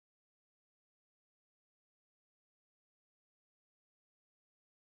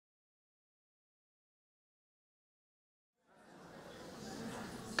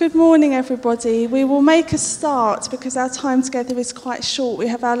Good morning, everybody. We will make a start because our time together is quite short. We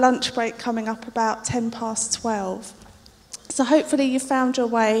have our lunch break coming up about 12:10. So hopefully you found your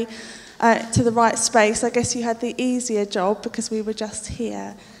way to the right space. I guess you had the easier job because we were just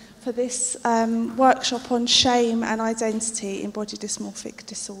here for this workshop on shame and identity in body dysmorphic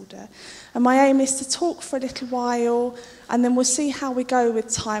disorder. And my aim is to talk for a little while, and then we'll see how we go with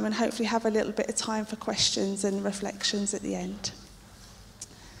time and hopefully have a little bit of time for questions and reflections at the end.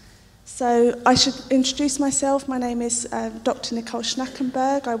 So I should introduce myself. My name is Dr. Nicole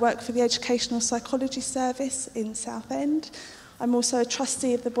Schnackenberg. I work for the Educational Psychology Service in Southend. I'm also a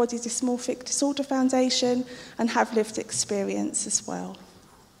trustee of the Body Dysmorphic Disorder Foundation and have lived experience as well.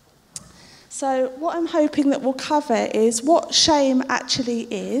 So what I'm hoping that we'll cover is what shame actually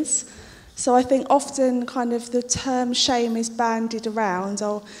is. So I think often kind of the term shame is bandied around,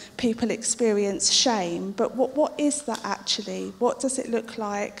 or people experience shame. But what is that actually? What does it look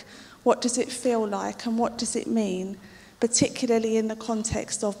like? What does it feel like? And what does it mean, particularly in the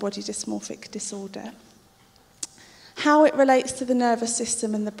context of body dysmorphic disorder? How it relates to the nervous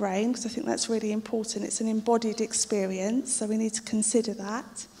system and the brain, because I think that's really important. It's an embodied experience, so we need to consider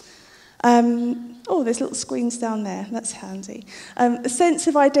that. There's little screens down there, that's handy. The sense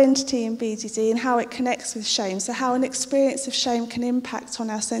of identity in BDD and how it connects with shame, so how an experience of shame can impact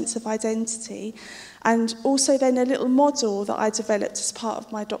on our sense of identity, and also then a little model that I developed as part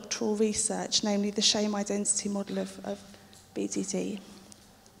of my doctoral research, namely the shame identity model of BDD.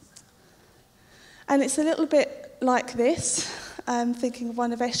 And it's a little bit like this. Thinking of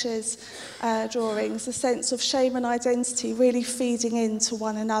one of Escher's drawings, the sense of shame and identity really feeding into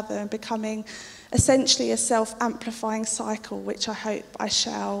one another and becoming essentially a self-amplifying cycle, which I hope I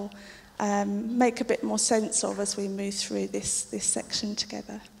shall make a bit more sense of as we move through this section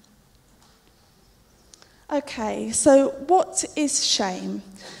together. Okay, so what is shame?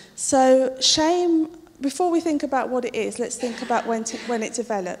 So shame, before we think about what it is, let's think about when it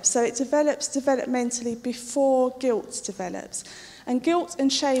develops. So it develops developmentally before guilt develops. And guilt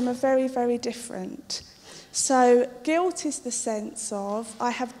and shame are very, very different. So guilt is the sense of,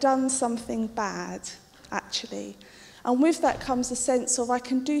 I have done something bad, actually. And with that comes the sense of, I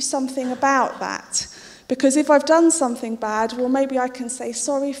can do something about that. Because if I've done something bad, well, maybe I can say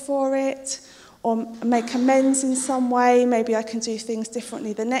sorry for it, or make amends in some way. Maybe I can do things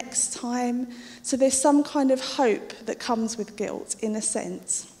differently the next time. So there's some kind of hope that comes with guilt, in a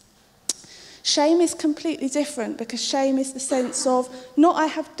sense. Shame is completely different, because shame is the sense of, not I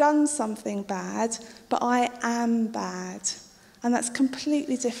have done something bad, but I am bad. And that's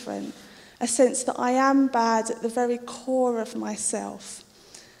completely different. A sense that I am bad at the very core of myself.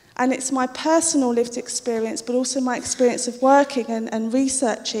 And it's my personal lived experience, but also my experience of working and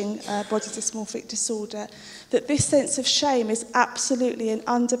researching body dysmorphic disorder, that this sense of shame is absolutely an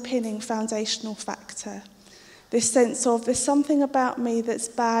underpinning foundational factor. This sense of, there's something about me that's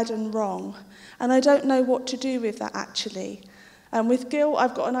bad and wrong, and I don't know what to do with that, actually. And with guilt,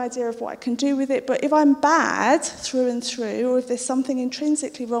 I've got an idea of what I can do with it, but if I'm bad through and through, or if there's something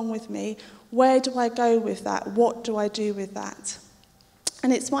intrinsically wrong with me, where do I go with that? What do I do with that?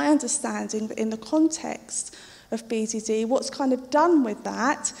 And it's my understanding that in the context of BDD, what's kind of done with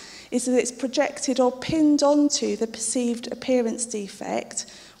that is that it's projected or pinned onto the perceived appearance defect,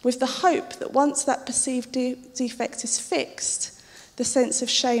 with the hope that once that perceived defect is fixed, the sense of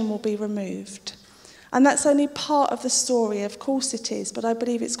shame will be removed. And that's only part of the story, of course it is, but I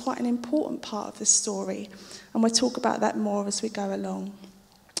believe it's quite an important part of the story, and we'll talk about that more as we go along.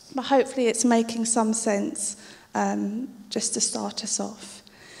 But hopefully it's making some sense just to start us off.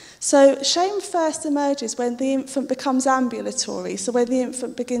 So shame first emerges when the infant becomes ambulatory, so when the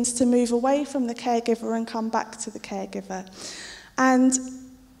infant begins to move away from the caregiver and come back to the caregiver. And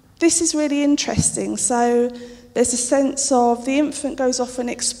this is really interesting. So there's a sense of the infant goes off and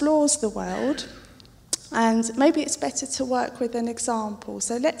explores the world, and maybe it's better to work with an example.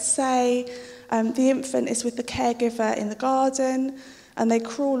 So let's say the infant is with the caregiver in the garden, and they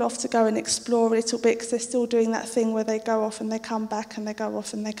crawl off to go and explore a little bit because they're still doing that thing where they go off and they come back and they go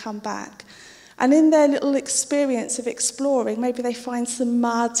off and they come back. And in their little experience of exploring, maybe they find some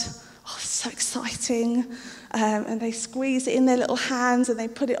mud. Oh, it's so exciting. And they squeeze it in their little hands and they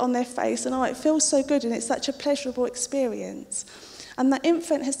put it on their face. And it feels so good, and it's such a pleasurable experience. And that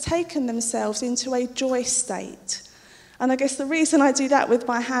infant has taken themselves into a joy state. And I guess the reason I do that with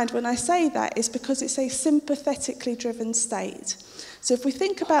my hand when I say that is because it's a sympathetically driven state. So if we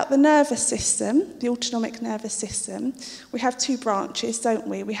think about the nervous system, the autonomic nervous system, we have two branches, don't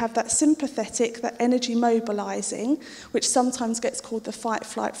we? We have that sympathetic, that energy mobilizing, which sometimes gets called the fight,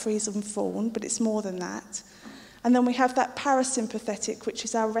 flight, freeze and fawn, but it's more than that. And then we have that parasympathetic, which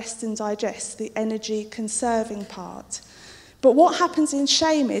is our rest and digest, the energy conserving part. But what happens in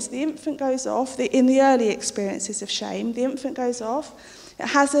shame is the infant goes off, in the early experiences of shame, the infant goes off, it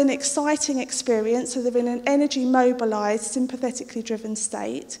has an exciting experience, so they're in an energy mobilised, sympathetically driven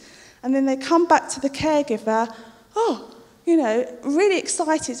state, and then they come back to the caregiver, really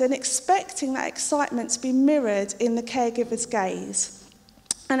excited and expecting that excitement to be mirrored in the caregiver's gaze.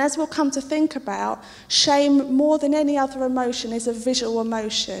 And as we'll come to think about, shame, more than any other emotion, is a visual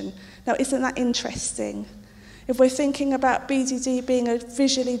emotion. Now, isn't that interesting? If we're thinking about BDD being a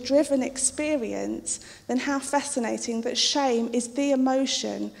visually driven experience, then how fascinating that shame is the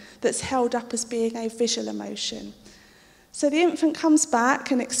emotion that's held up as being a visual emotion. So the infant comes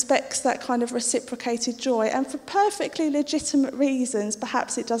back and expects that kind of reciprocated joy, and for perfectly legitimate reasons,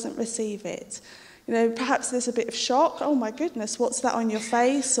 perhaps it doesn't receive it. Perhaps there's a bit of shock, oh my goodness, what's that on your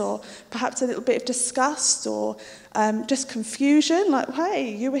face? Or perhaps a little bit of disgust or just confusion, like,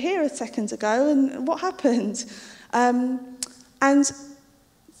 hey, you were here a second ago and what happened? And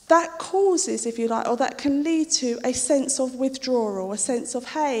that causes, if you like, or that can lead to a sense of withdrawal, a sense of,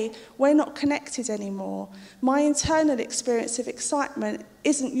 hey, we're not connected anymore. My internal experience of excitement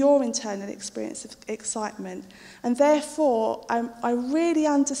isn't your internal experience of excitement. And therefore, I really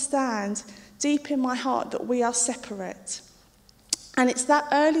understand deep in my heart that we are separate. And it's that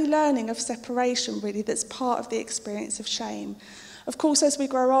early learning of separation, really, that's part of the experience of shame. Of course, as we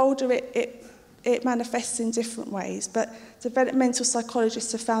grow older, it manifests in different ways, but developmental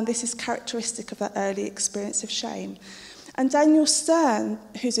psychologists have found this is characteristic of that early experience of shame. And Daniel Stern,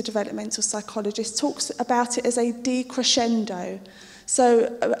 who's a developmental psychologist, talks about it as a decrescendo.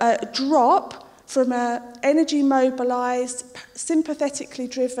 So a drop from an energy mobilised, sympathetically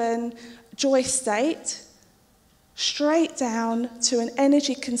driven joy state, straight down to an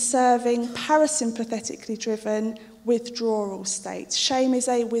energy conserving, parasympathetically driven withdrawal state. Shame is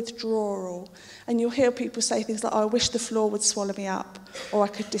a withdrawal. And you'll hear people say things like, oh, I wish the floor would swallow me up, or I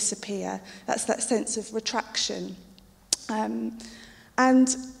could disappear. That's that sense of retraction. And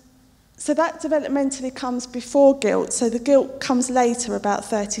so that developmentally comes before guilt. So the guilt comes later, about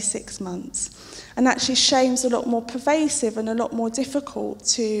 36 months. And actually shame's a lot more pervasive and a lot more difficult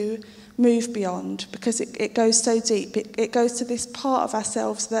to move beyond, because it goes so deep. It goes to this part of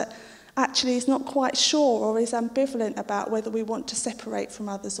ourselves that actually is not quite sure or is ambivalent about whether we want to separate from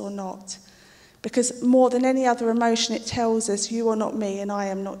others or not. Because more than any other emotion, it tells us you are not me and I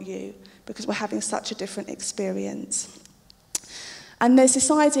am not you, because we're having such a different experience. And there's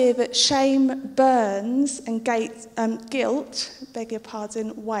this idea that shame burns and guilt, beg your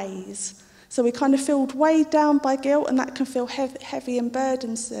pardon, weighs. So we kind of feel weighed down by guilt, and that can feel heavy and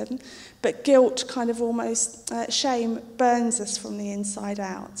burdensome, but guilt kind of almost, shame burns us from the inside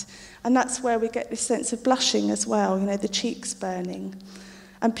out. And that's where we get this sense of blushing as well, the cheeks burning.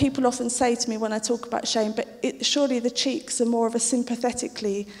 And people often say to me when I talk about shame, but surely the cheeks are more of a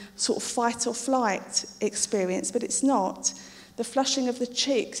sympathetically sort of fight or flight experience, but it's not. The flushing of the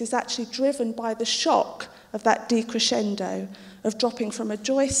cheeks is actually driven by the shock of that decrescendo, of dropping from a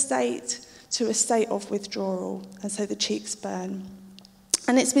joy state to a state of withdrawal, and so the cheeks burn.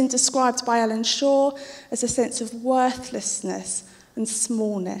 And it's been described by Alan Shaw as a sense of worthlessness and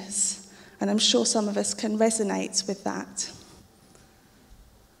smallness, and I'm sure some of us can resonate with that.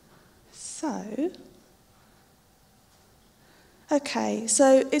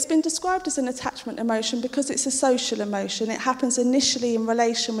 So it's been described as an attachment emotion because it's a social emotion. It happens initially in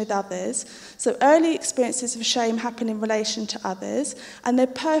relation with others. So early experiences of shame happen in relation to others, and they're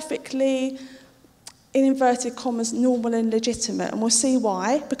perfectly, in inverted commas, normal and legitimate. And we'll see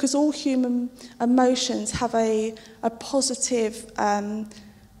why, because all human emotions have a positive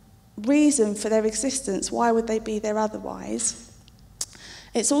reason for their existence. Why would they be there otherwise?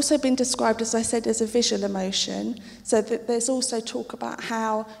 It's also been described, as I said, as a visual emotion. So that there's also talk about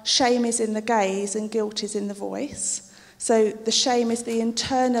how shame is in the gaze and guilt is in the voice. So the shame is the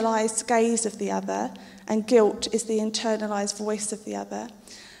internalised gaze of the other, and guilt is the internalised voice of the other.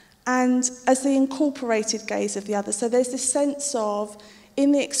 And as the incorporated gaze of the other. So there's this sense of,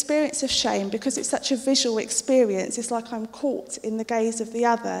 in the experience of shame, because it's such a visual experience, it's like I'm caught in the gaze of the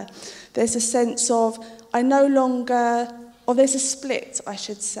other. There's a sense of, I no longer... Or there's a split, I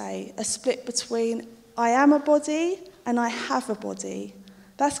should say, a split between I am a body and I have a body.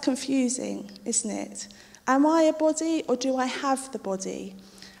 That's confusing, isn't it? Am I a body or do I have the body?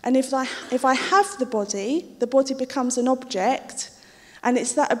 And if I have the body becomes an object, and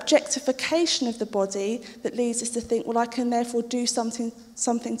it's that objectification of the body that leads us to think, well, I can therefore do something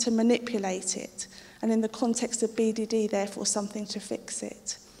to manipulate it. And in the context of BDD, therefore, something to fix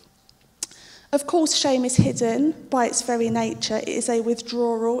it. Of course, shame is hidden by its very nature. It is a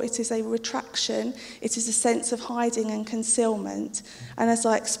withdrawal, it is a retraction, it is a sense of hiding and concealment. And as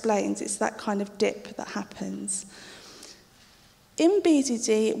I explained, it's that kind of dip that happens. In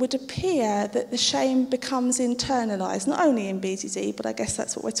BDD, it would appear that the shame becomes internalised, not only in BDD, but I guess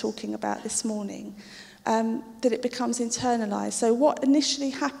that's what we're talking about this morning, that it becomes internalised. So what initially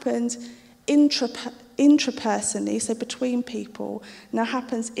happened intrapersonally, so between people, now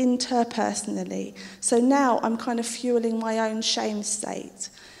happens interpersonally. So now I'm kind of fueling my own shame state.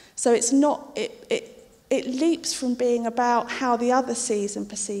 So it's not, it leaps from being about how the other sees and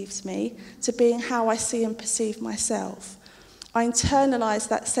perceives me to being how I see and perceive myself. I internalise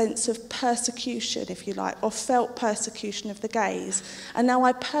that sense of persecution, if you like, or felt persecution of the gaze. And now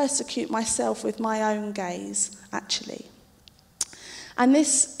I persecute myself with my own gaze, actually. And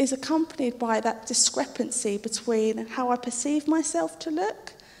this is accompanied by that discrepancy between how I perceive myself to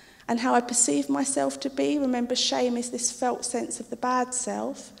look and how I perceive myself to be. Remember, shame is this felt sense of the bad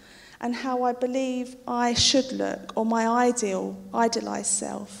self, and how I believe I should look, or my idealised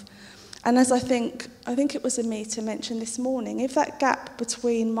self. And as I think it was Amita mentioned this morning, if that gap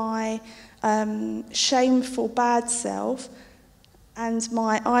between my shameful bad self and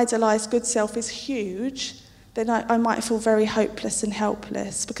my idolised good self is huge, then I might feel very hopeless and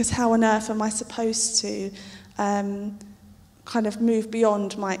helpless, because how on earth am I supposed to kind of move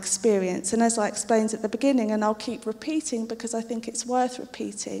beyond my experience? And as I explained at the beginning, and I'll keep repeating because I think it's worth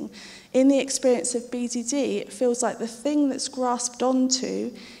repeating, in the experience of BDD, it feels like the thing that's grasped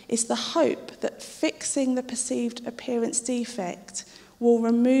onto is the hope that fixing the perceived appearance defect will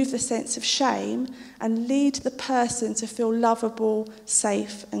remove the sense of shame and lead the person to feel lovable,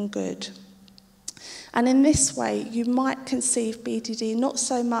 safe, and good. And in this way, you might conceive BDD not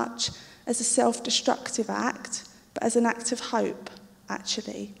so much as a self-destructive act, but as an act of hope,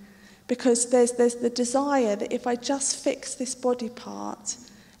 actually. Because there's the desire that if I just fix this body part,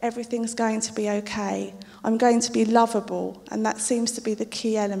 everything's going to be okay. I'm going to be lovable, and that seems to be the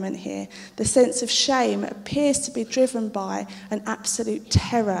key element here. The sense of shame appears to be driven by an absolute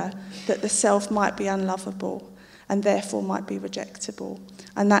terror that the self might be unlovable and therefore might be rejectable.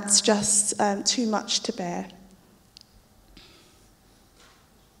 And that's just too much to bear.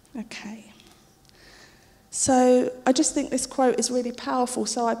 Okay. So I just think this quote is really powerful,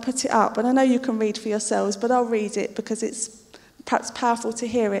 so I put it up. And I know you can read for yourselves, but I'll read it because it's perhaps powerful to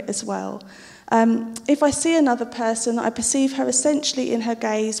hear it as well. If I see another person, I perceive her essentially in her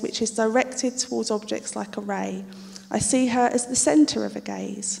gaze, which is directed towards objects like a ray. I see her as the centre of a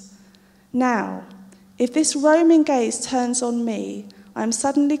gaze. Now, if this roaming gaze turns on me, I am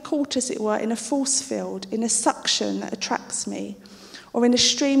suddenly caught, as it were, in a force field, in a suction that attracts me, or in a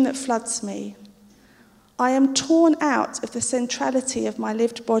stream that floods me. I am torn out of the centrality of my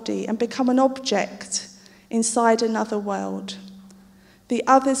lived body and become an object inside another world. The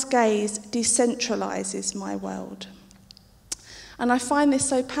other's gaze decentralises my world. And I find this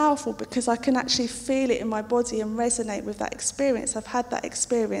so powerful because I can actually feel it in my body and resonate with that experience. I've had that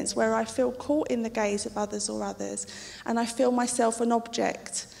experience where I feel caught in the gaze of others or others, and I feel myself an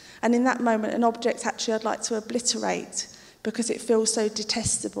object. And in that moment, an object actually I'd like to obliterate because it feels so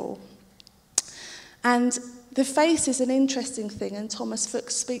detestable. And the face is an interesting thing, and Thomas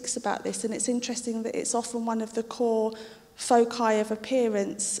Fuchs speaks about this, and it's interesting that it's often one of the core foci of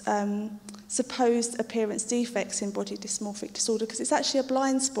appearance, supposed appearance defects in body dysmorphic disorder, because it's actually a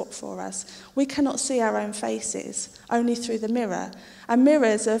blind spot for us. We cannot see our own faces, only through the mirror. And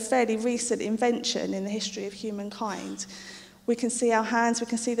mirrors are a fairly recent invention in the history of humankind. We can see our hands, we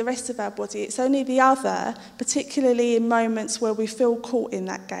can see the rest of our body. It's only the other, particularly in moments where we feel caught in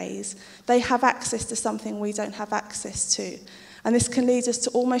that gaze. They have access to something we don't have access to. And this can lead us to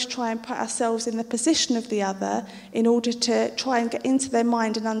almost try and put ourselves in the position of the other in order to try and get into their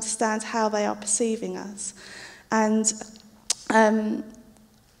mind and understand how they are perceiving us. And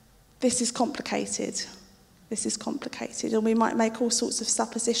this is complicated. This is complicated. And we might make all sorts of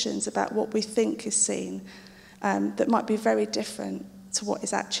suppositions about what we think is seen that might be very different to what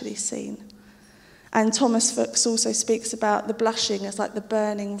is actually seen. And Thomas Fuchs also speaks about the blushing as like the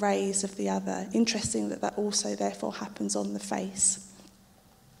burning rays of the other. Interesting that that also therefore happens on the face.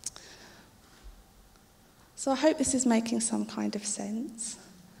 So I hope this is making some kind of sense.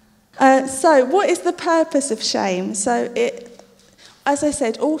 So what is the purpose of shame? So as I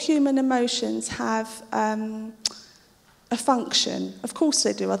said, all human emotions have a function. Of course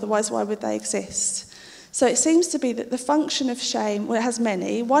they do, otherwise why would they exist? So it seems to be that the function of shame, well, it has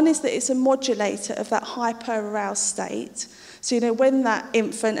many. One is that it's a modulator of that hyper-aroused state. So, when that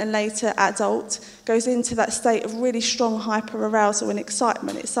infant and later adult goes into that state of really strong hyper-arousal and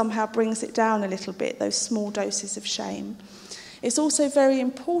excitement, it somehow brings it down a little bit, those small doses of shame. It's also very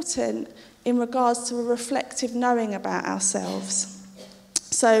important in regards to a reflective knowing about ourselves.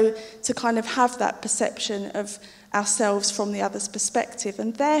 So to kind of have that perception of ourselves from the other's perspective,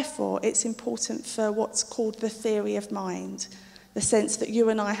 and therefore it's important for what's called the theory of mind, the sense that you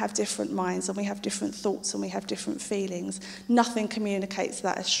and I have different minds and we have different thoughts and we have different feelings. Nothing communicates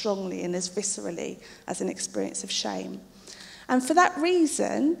that as strongly and as viscerally as an experience of shame. And for that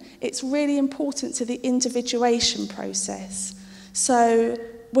reason, it's really important to the individuation process. So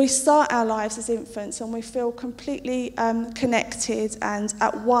we start our lives as infants and we feel completely connected and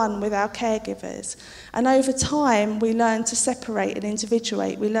at one with our caregivers. And over time, we learn to separate and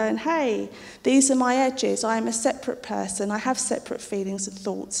individuate. We learn, hey, these are my edges. I am a separate person. I have separate feelings and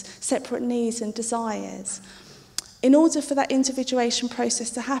thoughts, separate needs and desires. In order for that individuation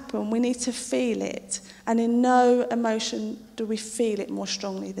process to happen, we need to feel it. And in no emotion do we feel it more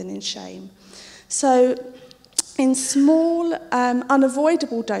strongly than in shame. So in small,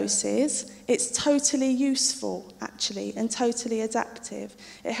 unavoidable doses, it's totally useful, actually, and totally adaptive.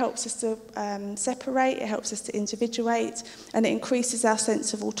 It helps us to separate, it helps us to individuate, and it increases our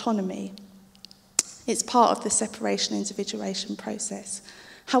sense of autonomy. It's part of the separation-individuation process.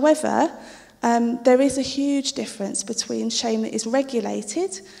 However, there is a huge difference between shame that is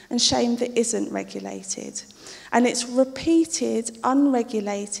regulated and shame that isn't regulated. And it's repeated,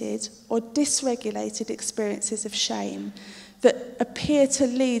 unregulated, or dysregulated experiences of shame that appear to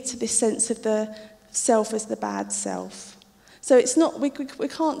lead to this sense of the self as the bad self. So it's not, we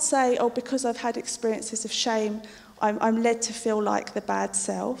can't say, oh, because I've had experiences of shame, I'm led to feel like the bad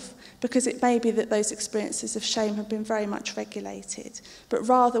self, because it may be that those experiences of shame have been very much regulated, but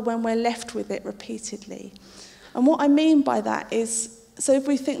rather when we're left with it repeatedly. And what I mean by that is, so if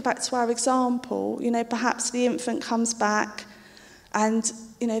we think back to our example, perhaps the infant comes back and,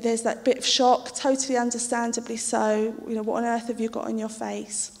 there's that bit of shock, totally understandably so, what on earth have you got on your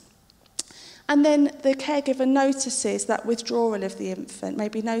face? And then the caregiver notices that withdrawal of the infant,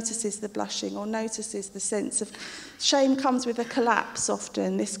 maybe notices the blushing or notices the sense of shame comes with a collapse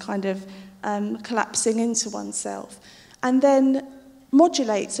often, this kind of collapsing into oneself. And then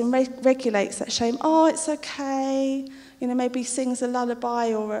modulates and regulates that shame. Oh, it's okay. Maybe sings a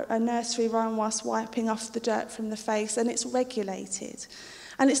lullaby or a nursery rhyme whilst wiping off the dirt from the face, and it's regulated.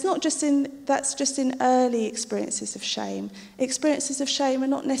 And it's not just that's just in early experiences of shame. Experiences of shame are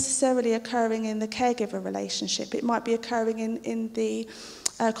not necessarily occurring in the caregiver relationship. It might be occurring in the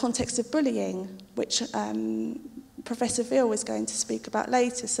context of bullying, which Professor Veal is going to speak about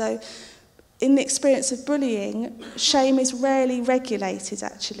later. So in the experience of bullying, shame is rarely regulated,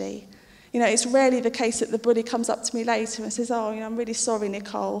 actually. It's rarely the case that the bully comes up to me later and says, oh, I'm really sorry,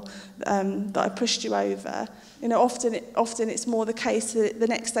 Nicole, that I pushed you over. Often it's more the case that the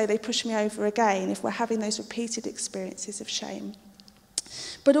next day they push me over again if we're having those repeated experiences of shame.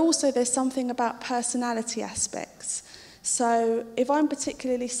 But also there's something about personality aspects. So if I'm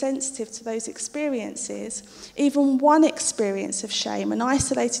particularly sensitive to those experiences, even one experience of shame, an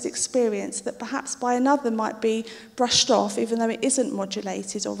isolated experience that perhaps by another might be brushed off, even though it isn't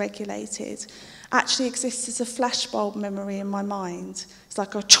modulated or regulated, actually exists as a flashbulb memory in my mind. It's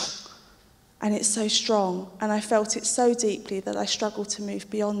like a chong, and it's so strong, and I felt it so deeply that I struggle to move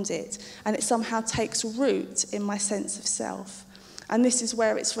beyond it, and it somehow takes root in my sense of self. And this is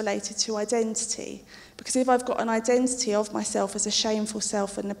where it's related to identity. Because if I've got an identity of myself as a shameful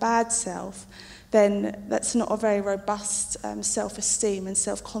self and a bad self, then that's not a very robust self-esteem and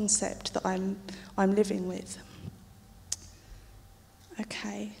self-concept that I'm living with.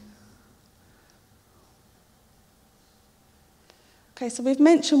 Okay. Okay, so we've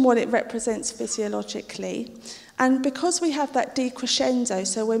mentioned what it represents physiologically. And because we have that decrescendo,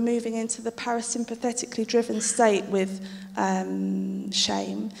 so we're moving into the parasympathetically driven state with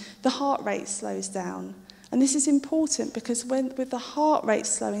shame, the heart rate slows down. And this is important because with the heart rate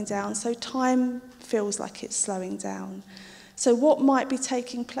slowing down, so time feels like it's slowing down. So what might be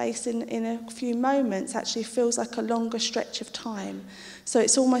taking place in a few moments actually feels like a longer stretch of time. So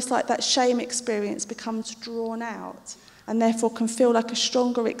it's almost like that shame experience becomes drawn out and therefore can feel like a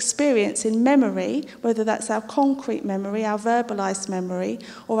stronger experience in memory, whether that's our concrete memory, our verbalized memory,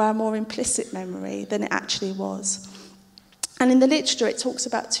 or our more implicit memory than it actually was. And in the literature, it talks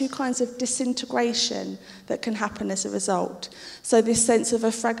about two kinds of disintegration that can happen as a result. So this sense of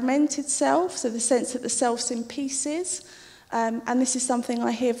a fragmented self, so the sense that the self's in pieces, And this is something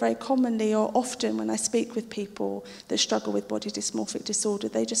I hear very commonly or often when I speak with people that struggle with body dysmorphic disorder.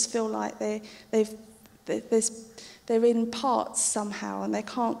 They just feel like they're in parts somehow and they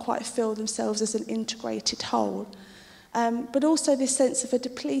can't quite feel themselves as an integrated whole. But also this sense of a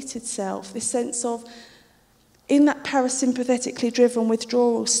depleted self, this sense of, in that parasympathetically driven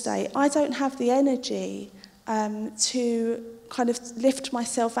withdrawal state, I don't have the energy to kind of lift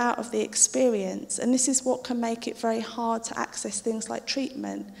myself out of the experience. And this is what can make it very hard to access things like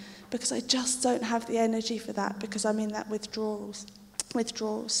treatment, because I just don't have the energy for that because I'm in that withdrawal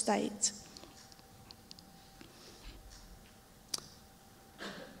state.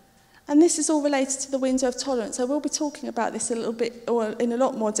 And this is all related to the window of tolerance. I will be talking about this a little bit, or in a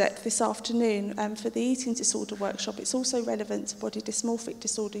lot more depth this afternoon for the eating disorder workshop. It's also relevant to body dysmorphic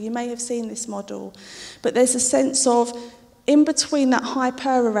disorder. You may have seen this model, but there's a sense of, in between that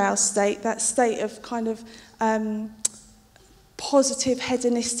hyper-aroused state, that state of kind of positive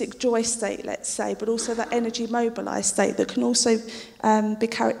hedonistic joy state, let's say, but also that energy mobilized state that can also be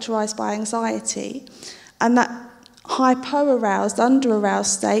characterized by anxiety. And that hyper-aroused,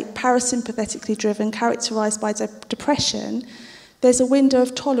 under-aroused state, parasympathetically driven, characterized by depression, there's a window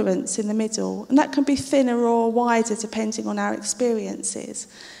of tolerance in the middle. And that can be thinner or wider depending on our experiences.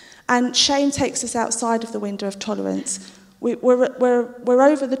 And shame takes us outside of the window of tolerance. We're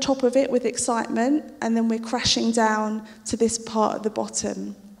over the top of it with excitement, and then we're crashing down to this part at the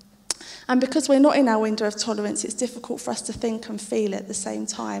bottom. And because we're not in our window of tolerance, it's difficult for us to think and feel at the same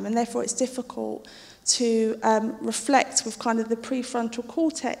time, and therefore it's difficult to reflect with kind of the prefrontal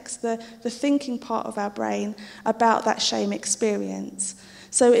cortex, the thinking part of our brain, about that shame experience.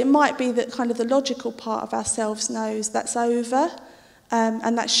 So it might be that kind of the logical part of ourselves knows that's over,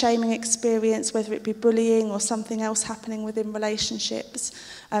 and that shaming experience, whether it be bullying or something else happening within relationships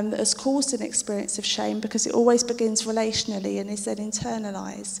that has caused an experience of shame, because it always begins relationally and is then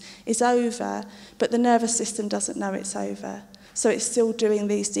internalised, is over, but the nervous system doesn't know it's over. So it's still doing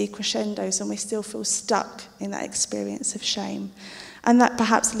these decrescendos and we still feel stuck in that experience of shame. And that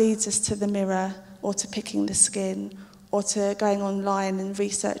perhaps leads us to the mirror, or to picking the skin, or to going online and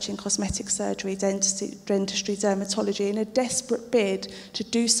researching cosmetic surgery, dentistry, dermatology, in a desperate bid to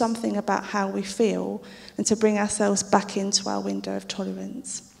do something about how we feel and to bring ourselves back into our window of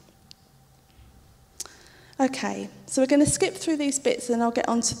tolerance. Okay, so we're going to skip through these bits and I'll get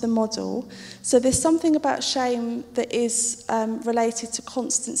onto the model. So there's something about shame that is related to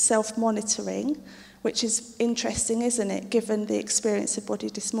constant self-monitoring, which is interesting, isn't it, given the experience of body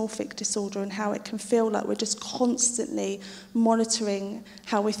dysmorphic disorder and how it can feel like we're just constantly monitoring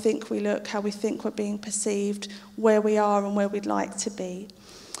how we think we look, how we think we're being perceived, where we are and where we'd like to be.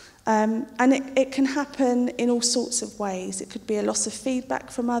 And it can happen in all sorts of ways. It could be a loss of feedback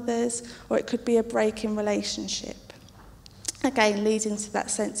from others, or it could be a break in relationship. Again, leading to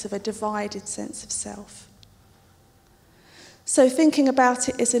that sense of a divided sense of self. So thinking about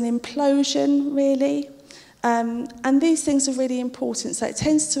it as an implosion, really. And these things are really important. So it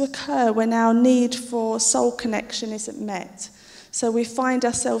tends to occur when our need for soul connection isn't met. So we find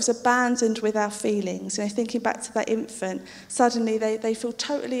ourselves abandoned with our feelings. You know, thinking back to that infant, suddenly they feel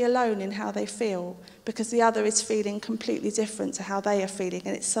totally alone in how they feel because the other is feeling completely different to how they are feeling,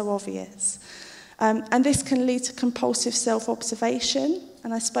 and it's so obvious. And this can lead to compulsive self-observation,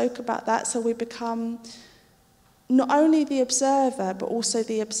 and I spoke about that. So we become not only the observer, but also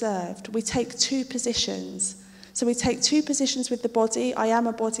the observed. We take two positions. So we take two positions with the body. I am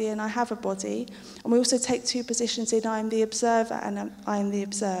a body and I have a body. And we also take two positions in I am the observer and I am the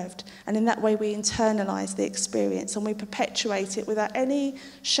observed. And in that way we internalise the experience and we perpetuate it without any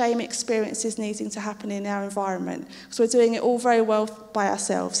shame experiences needing to happen in our environment. So we're doing it all very well by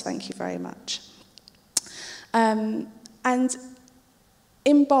ourselves. Thank you very much. And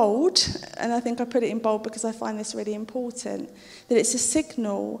in bold, and I think I put it in bold because I find this really important, that it's a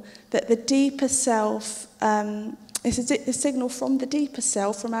signal that the deeper self, it's a signal from the deeper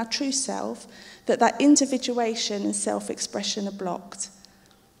self, from our true self, that individuation and self-expression are blocked.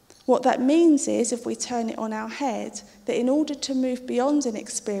 What that means is, if we turn it on our head, that in order to move beyond an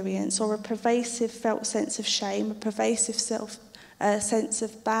experience or a pervasive felt sense of shame, a pervasive sense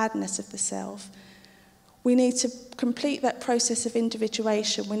of badness of the self, we need to complete that process of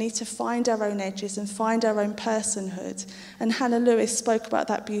individuation. We need to find our own edges and find our own personhood. And Hannah Lewis spoke about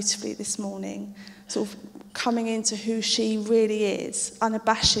that beautifully this morning, sort of coming into who she really is,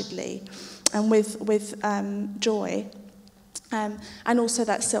 unabashedly, and with joy. And also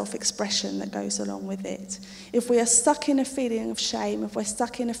that self-expression that goes along with it. If we are stuck in a feeling of shame, if we're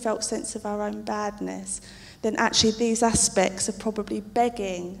stuck in a felt sense of our own badness, then actually these aspects are probably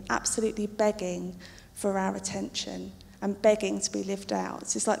begging, absolutely begging, for our attention. and begging to be lived out.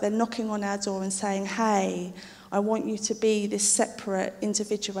 It's like they're knocking on our door and saying, hey, I want you to be this separate,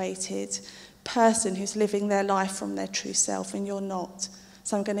 individuated person who's living their life from their true self, and you're not.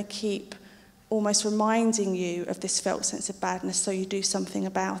 So I'm going to keep almost reminding you of this felt sense of badness so you do something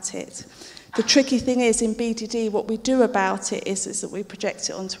about it. The tricky thing is, in BDD, what we do about it is that we project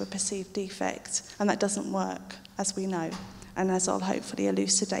it onto a perceived defect, and that doesn't work, as we know, and as I'll hopefully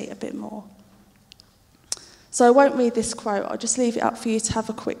elucidate a bit more. So I won't read this quote, I'll just leave it up for you to have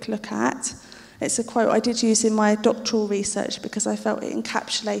a quick look at. It's a quote I did use in my doctoral research because I felt it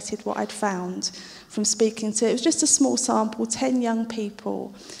encapsulated what I'd found from speaking to, it was just a small sample, 10 young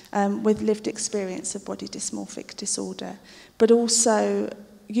people with lived experience of body dysmorphic disorder, but also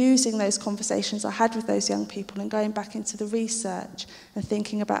using those conversations I had with those young people and going back into the research and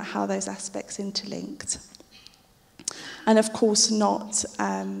thinking about how those aspects interlinked. And of course not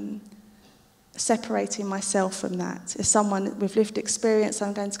separating myself from that. As someone with lived experience,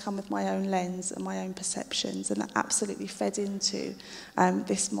 I'm going to come with my own lens and my own perceptions, and that absolutely fed into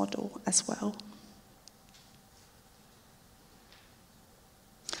this model as well.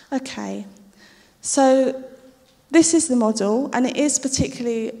 Okay, so this is the model, and it is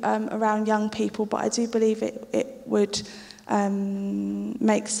particularly around young people, but I do believe it would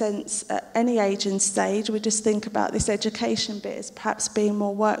make sense at any age and stage. We just think about this education bit as perhaps being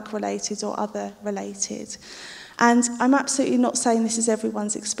more work-related or other-related. And I'm absolutely not saying this is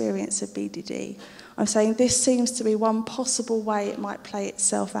everyone's experience of BDD. I'm saying this seems to be one possible way it might play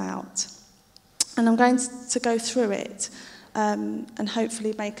itself out. And I'm going to go through it and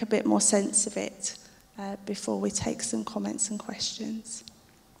hopefully make a bit more sense of it before we take some comments and questions.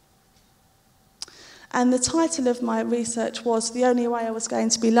 And the title of my research was The Only Way I Was Going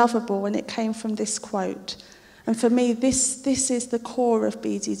to Be Lovable, and it came from this quote. And for me, this is the core of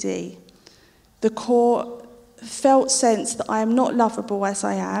BDD. The core felt sense that I am not lovable as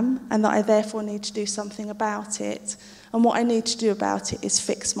I am, and that I therefore need to do something about it. And what I need to do about it is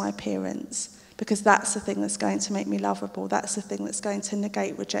fix my appearance, because that's the thing that's going to make me lovable. That's the thing that's going to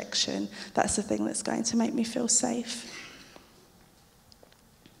negate rejection. That's the thing that's going to make me feel safe.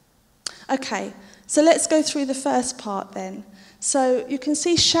 Okay, so let's go through the first part then. So you can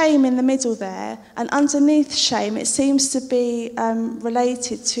see shame in the middle there, and underneath shame it seems to be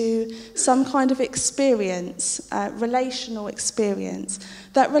related to some kind of experience, relational experience.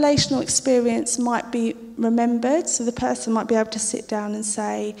 That relational experience might be remembered, so the person might be able to sit down and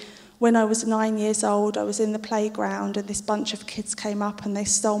say, when I was 9 years old, I was in the playground and this bunch of kids came up and they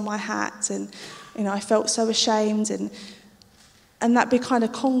stole my hat, and I felt so ashamed, and that be kind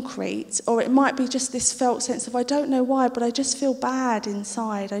of concrete. Or it might be just this felt sense of, I don't know why, but I just feel bad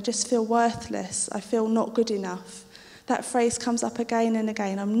inside. I just feel worthless. I feel not good enough. That phrase comes up again and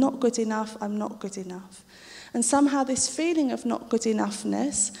again. I'm not good enough. I'm not good enough. And somehow this feeling of not good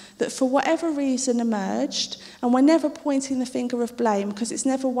enoughness that for whatever reason emerged, and we're never pointing the finger of blame because it's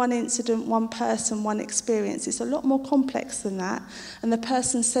never one incident, one person, one experience. It's a lot more complex than that, and the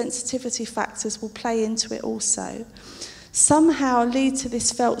person's sensitivity factors will play into it also. Somehow lead to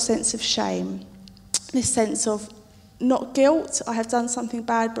this felt sense of shame, this sense of not guilt, I have done something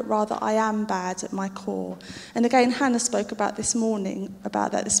bad, but rather I am bad at my core. And again, Hannah spoke about that this morning,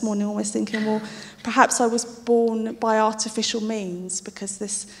 almost thinking, well, perhaps I was born by artificial means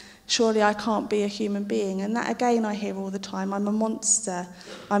because surely I can't be a human being. And that again I hear all the time, I'm a monster,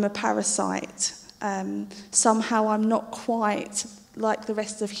 I'm a parasite, somehow I'm not quite like the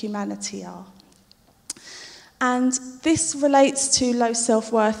rest of humanity are. And this relates to low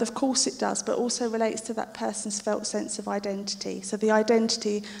self-worth, of course it does, but also relates to that person's felt sense of identity. So the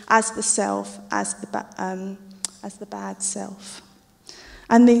identity as the self, as the bad self.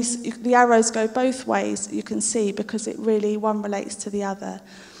 And the arrows go both ways, you can see, because one relates to the other.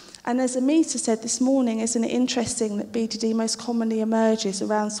 And as Amita said this morning, isn't it interesting that BDD most commonly emerges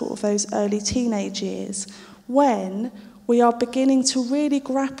around sort of those early teenage years, when we are beginning to really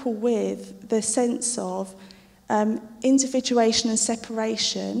grapple with the sense of individuation and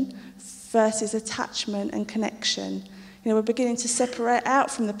separation versus attachment and connection. We're beginning to separate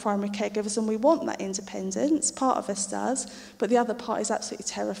out from the primary caregivers, and we want that independence, part of us does, but the other part is absolutely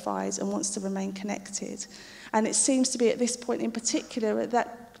terrified and wants to remain connected. And it seems to be at this point in particular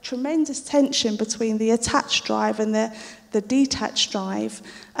that tremendous tension between the attached drive and the detached drive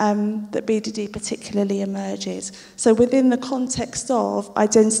that BDD particularly emerges. So within the context of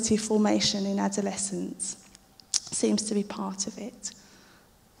identity formation in adolescence, seems to be part of it.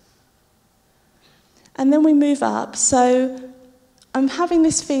 And then we move up. So I'm having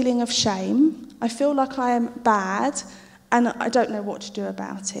this feeling of shame. I feel like I am bad, and I don't know what to do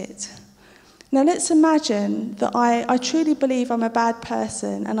about it. Now let's imagine that I truly believe I'm a bad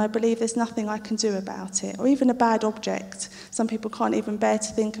person and I believe there's nothing I can do about it, or even a bad object. Some people can't even bear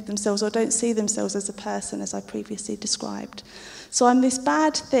to think of themselves or don't see themselves as a person, as I previously described. So I'm this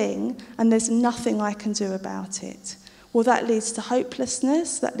bad thing and there's nothing I can do about it. Well, that leads to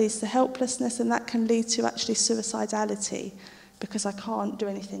hopelessness, that leads to helplessness, and that can lead to actually suicidality, because I can't do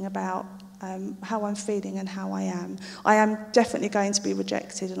anything about how I'm feeling and how I am. I am definitely going to be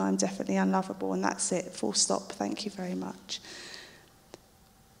rejected and I'm definitely unlovable, and that's it, full stop, thank you very much.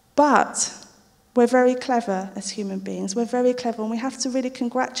 But we're very clever as human beings, we're very clever, and we have to really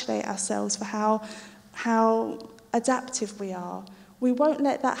congratulate ourselves for how adaptive we are. We won't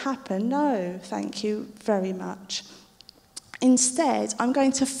let that happen, no, thank you very much. Instead, I'm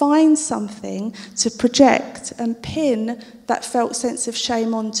going to find something to project and pin that felt sense of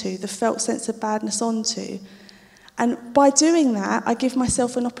shame onto, the felt sense of badness onto. And by doing that, I give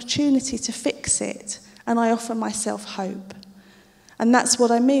myself an opportunity to fix it, and I offer myself hope. And that's what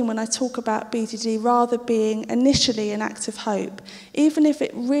I mean when I talk about BDD rather being initially an act of hope. Even if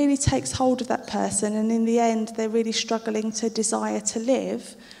it really takes hold of that person and in the end they're really struggling to desire to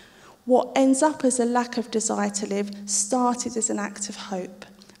live, what ends up as a lack of desire to live started as an act of hope.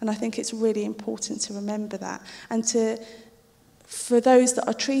 And I think it's really important to remember that. And for those that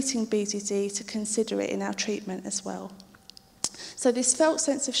are treating BDD, to consider it in our treatment as well. So this felt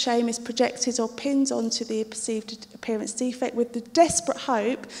sense of shame is projected or pinned onto the perceived appearance defect with the desperate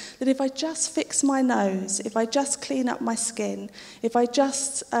hope that if I just fix my nose, if I just clean up my skin, if I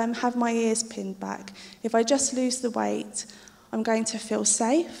just have my ears pinned back, if I just lose the weight, I'm going to feel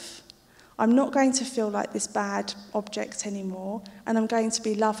safe. I'm not going to feel like this bad object anymore, and I'm going to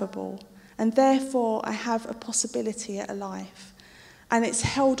be lovable. And therefore, I have a possibility at a life. And it's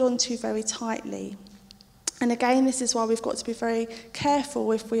held on to very tightly. And again, this is why we've got to be very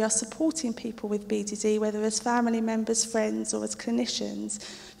careful if we are supporting people with BDD, whether as family members, friends, or as clinicians,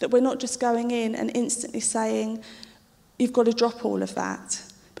 that we're not just going in and instantly saying, you've got to drop all of that.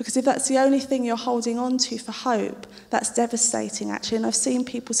 Because if that's the only thing you're holding on to for hope, that's devastating, actually. And I've seen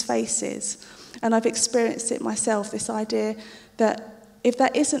people's faces, and I've experienced it myself, this idea that if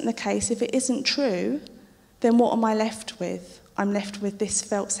that isn't the case, if it isn't true, then what am I left with? I'm left with this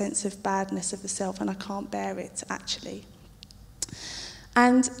felt sense of badness of the self, and I can't bear it, actually.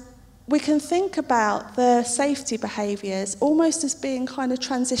 And we can think about the safety behaviours almost as being kind of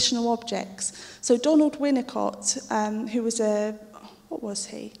transitional objects. So Donald Winnicott, who was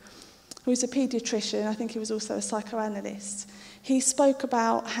a paediatrician, I think he was also a psychoanalyst. He spoke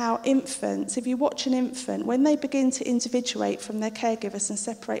about how infants, if you watch an infant, when they begin to individuate from their caregivers and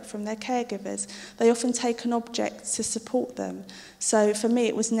separate from their caregivers, they often take an object to support them. So for me,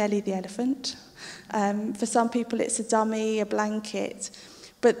 it was Nellie the elephant. For some people, it's a dummy, a blanket.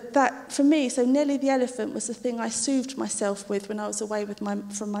 But that, for me, so Nellie the elephant was the thing I soothed myself with when I was away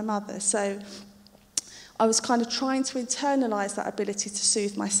from my mother. So I was kind of trying to internalise that ability to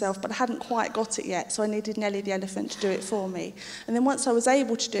soothe myself, but I hadn't quite got it yet, so I needed Nellie the elephant to do it for me. And then once I was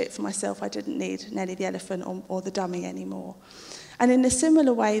able to do it for myself, I didn't need Nellie the elephant or the dummy anymore. And in a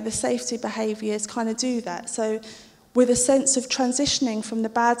similar way, the safety behaviours kind of do that. So with a sense of transitioning from the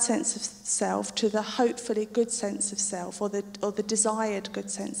bad sense of self to the hopefully good sense of self, or the desired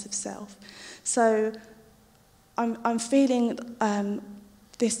good sense of self. So I'm feeling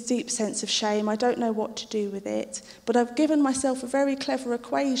this deep sense of shame. I don't know what to do with it, but I've given myself a very clever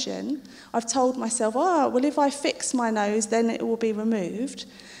equation. I've told myself, well, if I fix my nose, then it will be removed.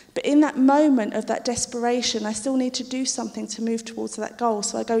 But in that moment of that desperation, I still need to do something to move towards that goal.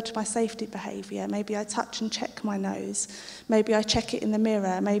 So I go to my safety behaviour. Maybe I touch and check my nose. Maybe I check it in the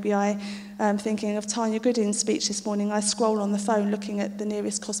mirror. Maybe thinking of Tanya Goodin's speech this morning, I scroll on the phone looking at the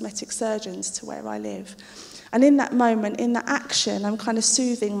nearest cosmetic surgeons to where I live. And in that moment, in that action, I'm kind of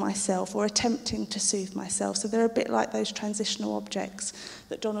soothing myself or attempting to soothe myself. So they're a bit like those transitional objects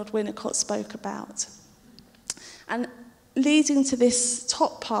that Donald Winnicott spoke about. And leading to this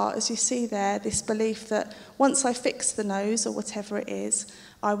top part, as you see there, this belief that once I fix the nose or whatever it is,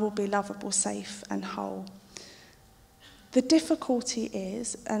 I will be lovable, safe and whole. The difficulty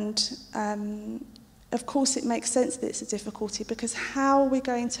is, and of course it makes sense that it's a difficulty, because how are we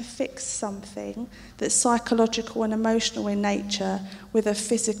going to fix something that's psychological and emotional in nature with a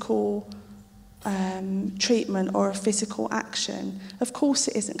physical treatment or a physical action? Of course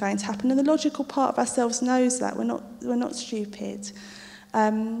it isn't going to happen, and the logical part of ourselves knows that. We're not stupid.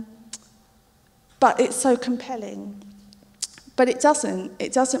 But it's so compelling. But it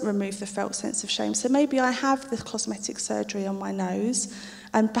doesn't remove the felt sense of shame. So maybe I have the cosmetic surgery on my nose,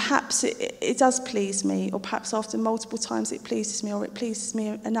 and perhaps it does please me, or perhaps after multiple times it pleases me, or it pleases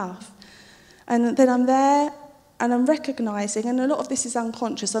me enough. And then I'm there and I'm recognising, and a lot of this is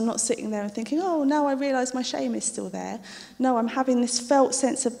unconscious. I'm not sitting there and thinking, oh, now I realise my shame is still there. No, I'm having this felt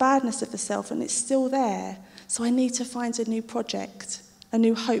sense of badness of the self, and it's still there. So I need to find a new project, a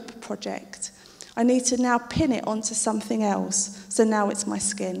new hope project. I need to now pin it onto something else. So now it's my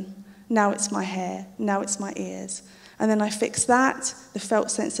skin, now it's my hair, now it's my ears. And then I fix that, the felt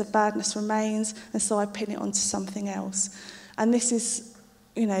sense of badness remains, and so I pin it onto something else. And this is,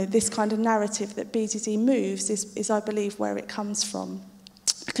 this kind of narrative that BDD moves is, I believe, where it comes from.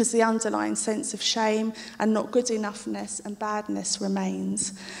 Because the underlying sense of shame and not good enoughness and badness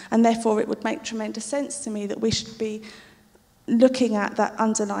remains. And therefore it would make tremendous sense to me that we should be looking at that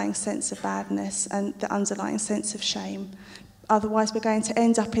underlying sense of badness and the underlying sense of shame. Otherwise, we're going to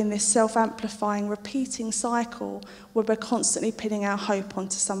end up in this self-amplifying, repeating cycle where we're constantly pinning our hope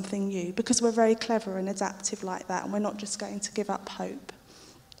onto something new, because we're very clever and adaptive like that, and we're not just going to give up hope.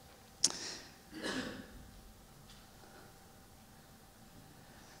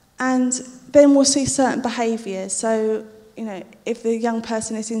 And then we'll see certain behaviours. So, if the young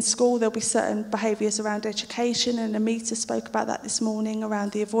person is in school, there'll be certain behaviours around education, and Amita spoke about that this morning,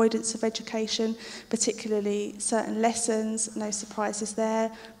 around the avoidance of education, particularly certain lessons, no surprises there.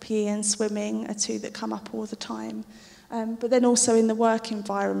 PE and swimming are two that come up all the time. But then also in the work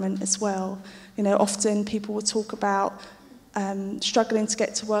environment as well. Often people will talk about struggling to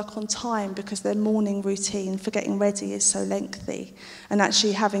get to work on time because their morning routine for getting ready is so lengthy, and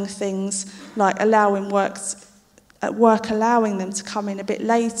actually having things like allowing them to come in a bit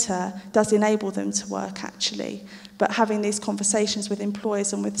later does enable them to work actually, but having these conversations with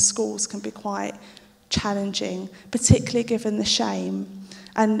employers and with schools can be quite challenging, particularly given the shame.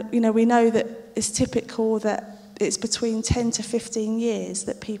 And we know that it's typical that it's between 10 to 15 years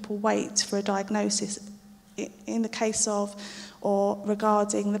that people wait for a diagnosis in the case of or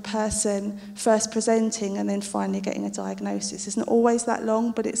regarding the person first presenting and then finally getting a diagnosis. It's not always that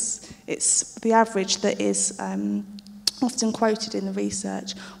long, but it's the average that is often quoted in the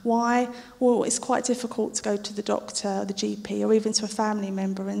research. Why? Well, it's quite difficult to go to the doctor, the GP, or even to a family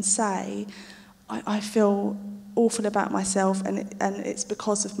member and say, I feel awful about myself and it's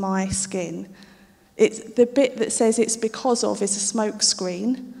because of my skin. It's the bit that says it's because of is a smoke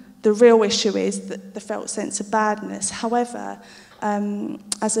screen. The real issue is the felt sense of badness. However,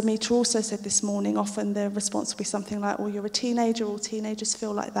 as Amita also said this morning, often the response will be something like, well, you're a teenager, all teenagers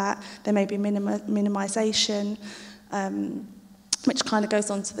feel like that. There may be minimisation, which kind of goes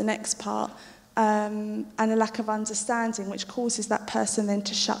on to the next part, and a lack of understanding, which causes that person then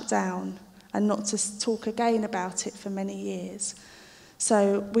to shut down and not to talk again about it for many years.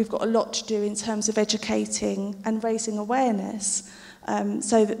 So we've got a lot to do in terms of educating and raising awareness,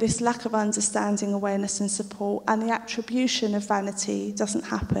 so that this lack of understanding, awareness and support and the attribution of vanity doesn't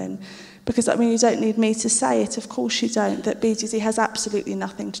happen. Because, you don't need me to say it, of course you don't, that BDD has absolutely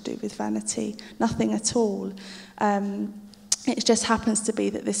nothing to do with vanity, nothing at all. It just happens to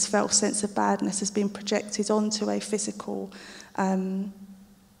be that this felt sense of badness has been projected onto a physical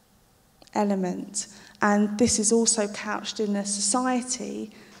element. And this is also couched in a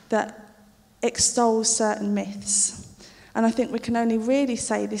society that extols certain myths. And I think we can only really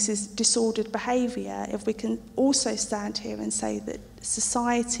say this is disordered behaviour if we can also stand here and say that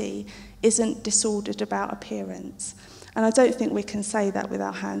society isn't disordered about appearance. And I don't think we can say that with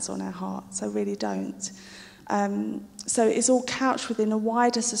our hands on our hearts. I really don't. So it's all couched within a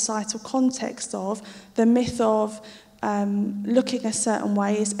wider societal context of the myth of looking a certain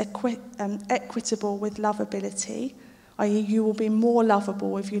way is equitable with lovability, i.e. you will be more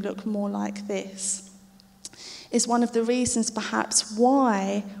lovable if you look more like this, is one of the reasons perhaps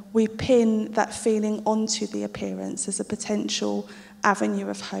why we pin that feeling onto the appearance as a potential avenue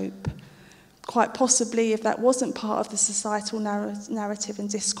of hope. Quite possibly, if that wasn't part of the societal narrative and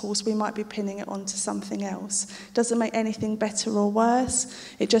discourse, we might be pinning it onto something else. It doesn't make anything better or worse.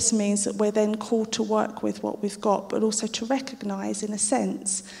 It just means that we're then called to work with what we've got, but also to recognise, in a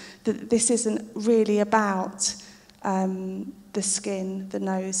sense, that this isn't really about the skin, the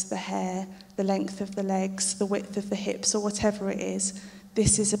nose, the hair, the length of the legs, the width of the hips, or whatever it is.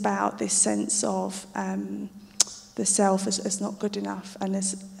 This is about this sense of the self as not good enough and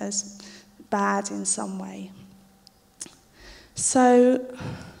as bad in some way. So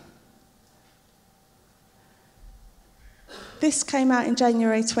this came out in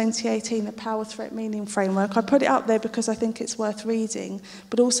January 2018, the Power Threat Meaning Framework. I put it up there because I think it's worth reading,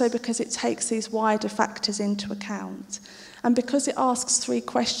 but also because it takes these wider factors into account. And because it asks 3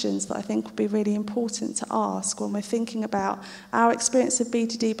 questions that I think would be really important to ask when we're thinking about our experience of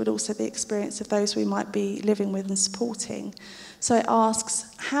BDD, but also the experience of those we might be living with and supporting. So it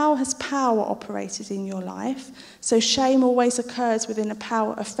asks, how has power operated in your life? So shame always occurs within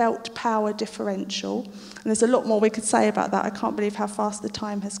a felt power differential. And there's a lot more we could say about that. I can't believe how fast the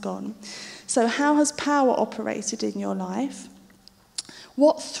time has gone. So how has power operated in your life?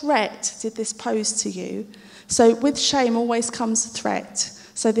 What threat did this pose to you? So with shame always comes a threat.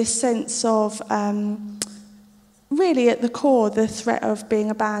 So this sense of, really at the core, the threat of being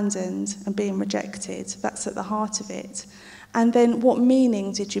abandoned and being rejected. That's at the heart of it. And then what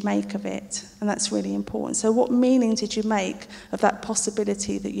meaning did you make of it? And that's really important. So what meaning did you make of that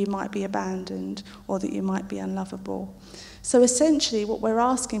possibility that you might be abandoned or that you might be unlovable? So essentially what we're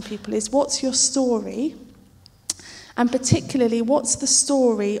asking people is, what's your story? And particularly, what's the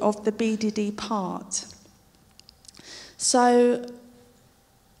story of the BDD part? So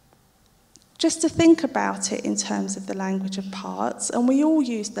just to think about it in terms of the language of parts, and we all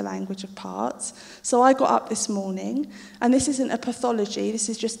use the language of parts. So I got up this morning, and this isn't a pathology, this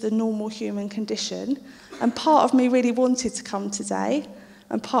is just the normal human condition. And part of me really wanted to come today,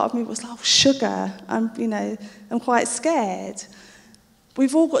 and part of me was like, oh, sugar, I'm quite scared.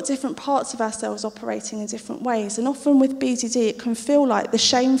 We've all got different parts of ourselves operating in different ways, and often with BDD it can feel like the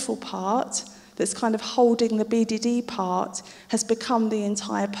shameful part that's kind of holding the BDD part has become the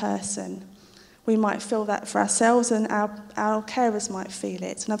entire person. We might feel that for ourselves, and our carers might feel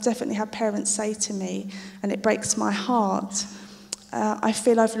it. And I've definitely had parents say to me, and it breaks my heart, I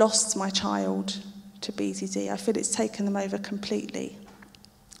feel I've lost my child to BDD. I feel it's taken them over completely.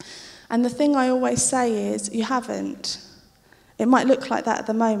 And the thing I always say is, you haven't. It might look like that at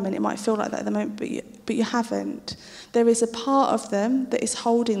the moment, it might feel like that at the moment, but you haven't. There is a part of them that is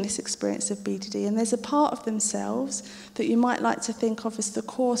holding this experience of BDD, and there's a part of themselves that you might like to think of as the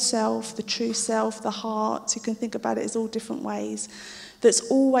core self, the true self, the heart. You can think about it as all different ways. That's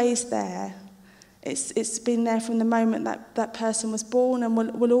always there. It's been there from the moment that person was born, and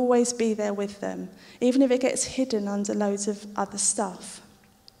will always be there with them, even if it gets hidden under loads of other stuff.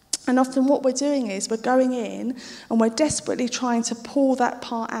 And often what we're doing is we're going in and we're desperately trying to pull that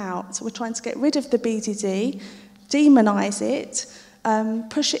part out. So we're trying to get rid of the BDD, demonise it,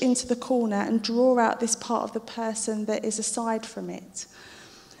 push it into the corner and draw out this part of the person that is aside from it.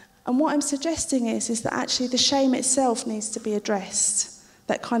 And what I'm suggesting is that actually the shame itself needs to be addressed.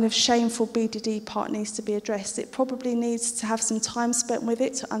 That kind of shameful BDD part needs to be addressed. It probably needs to have some time spent with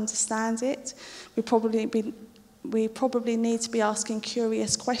it to understand it. We probably need to be asking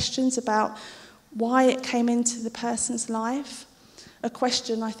curious questions about why it came into the person's life. A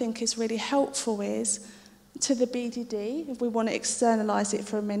question I think is really helpful is, to the BDD, if we want to externalise it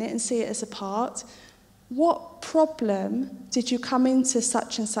for a minute and see it as a part, what problem did you come into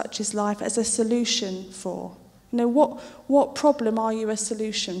such and such's life as a solution for? What problem are you a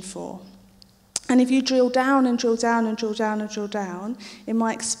solution for? And if you drill down and drill down and drill down and drill down, in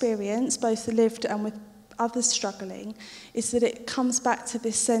my experience, both lived and with others struggling, is that it comes back to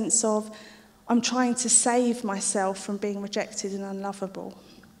this sense of, I'm trying to save myself from being rejected and unlovable.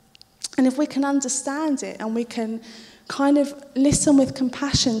 And if we can understand it and we can kind of listen with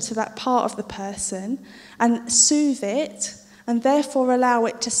compassion to that part of the person and soothe it and therefore allow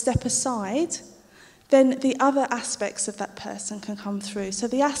it to step aside, then the other aspects of that person can come through. So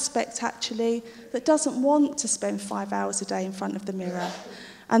the aspect actually that doesn't want to spend 5 hours a day in front of the mirror,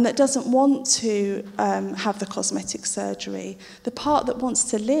 and that doesn't want to have the cosmetic surgery, the part that wants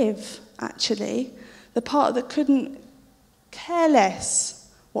to live, actually, the part that couldn't care less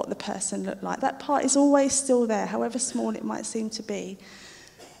what the person looked like, that part is always still there, however small it might seem to be.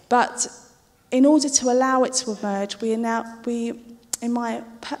 But in order to allow it to emerge, we, in my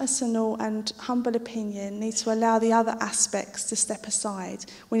personal and humble opinion, need to allow the other aspects to step aside.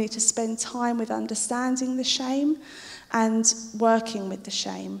 We need to spend time with understanding the shame and working with the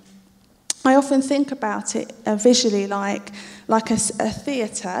shame. I often think about it visually like a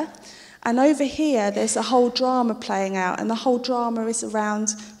theatre, and over here there's a whole drama playing out, and the whole drama is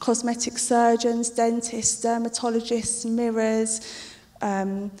around cosmetic surgeons, dentists, dermatologists, mirrors,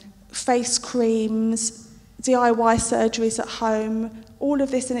 face creams, DIY surgeries at home, all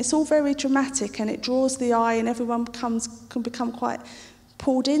of this, and it's all very dramatic and it draws the eye, and everyone can become quite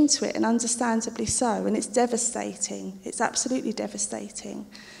pulled into it, and understandably so, and it's devastating. It's absolutely devastating.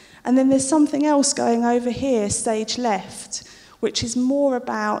 And then there's something else going over here, stage left, which is more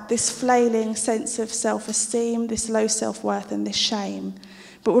about this flailing sense of self-esteem, this low self-worth and this shame.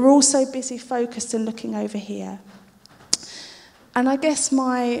 But we're also busy focused and looking over here. And I guess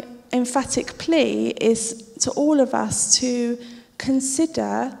my emphatic plea is to all of us to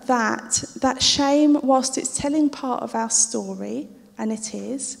consider that shame, whilst it's telling part of our story, and it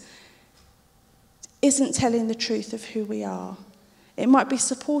is, isn't telling the truth of who we are. It might be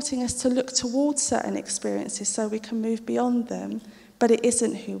supporting us to look towards certain experiences so we can move beyond them, but it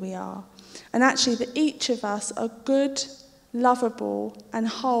isn't who we are. And actually that each of us are good, lovable and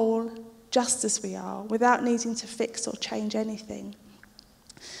whole just as we are, without needing to fix or change anything.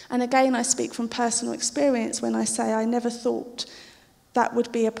 And again, I speak from personal experience when I say I never thought that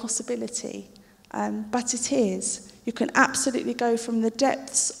would be a possibility, but it is. You can absolutely go from the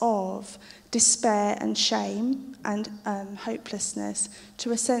depths of despair and shame and hopelessness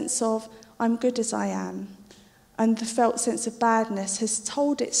to a sense of I'm good as I am. And the felt sense of badness has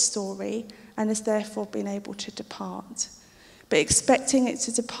told its story and has therefore been able to depart. But expecting it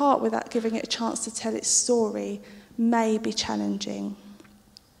to depart without giving it a chance to tell its story may be challenging.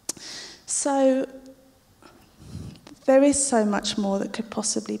 So there is so much more that could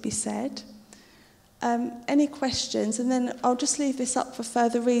possibly be said. Any questions? And then I'll just leave this up for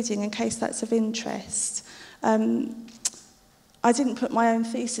further reading in case that's of interest. I didn't put my own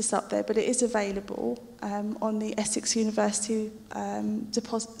thesis up there, but it is available on the Essex University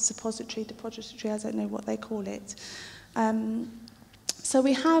depository, I don't know what they call it. So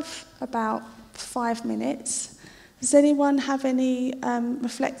we have about 5 minutes. Does anyone have any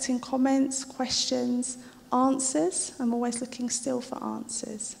reflecting comments, questions, answers? I'm always looking still for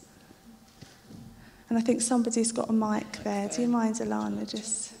answers. And I think somebody's got a mic there. Do you mind, Alana,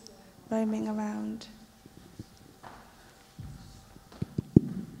 just roaming around?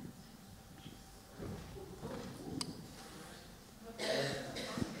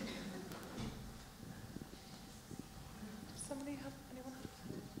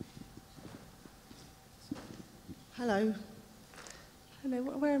 Hello. Hello,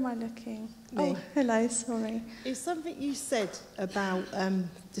 where am I looking? Me. Oh, hello, sorry. It's something you said about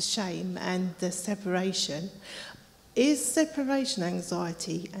the shame and the separation. Is separation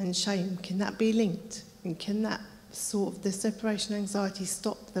anxiety and shame, can that be linked? And can that sort of, the separation anxiety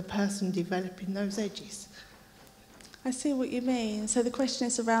stop the person developing those edges? I see what you mean. So the question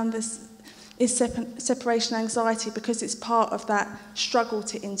is around this, is separation anxiety because it's part of that struggle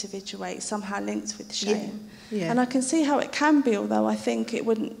to individuate, somehow linked with shame. Yeah. And I can see how it can be, although I think it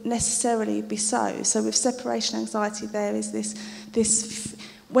wouldn't necessarily be so. So with separation anxiety, there is this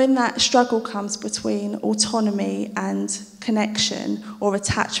when that struggle comes between autonomy and connection, or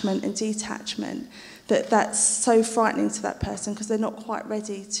attachment and detachment, that's so frightening to that person because they're not quite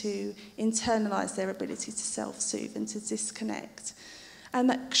ready to internalise their ability to self-soothe and to disconnect. And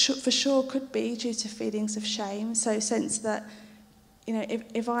that for sure could be due to feelings of shame, so sense that, you know,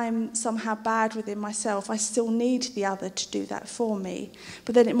 if I'm somehow bad within myself, I still need the other to do that for me.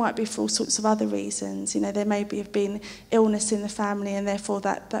 But then it might be for all sorts of other reasons. You know, there may have been illness in the family and therefore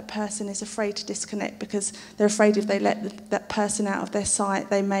that person is afraid to disconnect because they're afraid if they let that person out of their sight,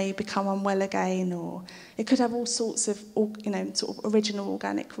 they may become unwell again, or it could have all sorts of, you know, sort of original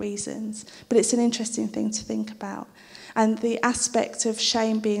organic reasons. But it's an interesting thing to think about. And the aspect of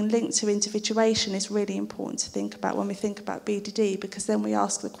shame being linked to individuation is really important to think about when we think about BDD, because then we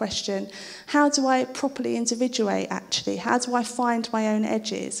ask the question, how do I properly individuate actually? How do I find my own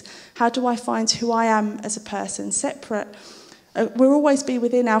edges? How do I find who I am as a person separate? We'll always be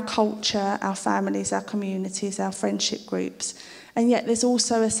within our culture, our families, our communities, our friendship groups. And yet there's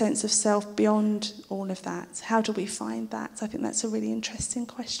also a sense of self beyond all of that. How do we find that? I think that's a really interesting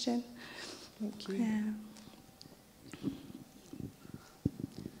question. Thank you. Yeah.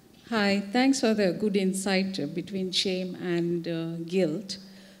 Hi, thanks for the good insight between shame and guilt.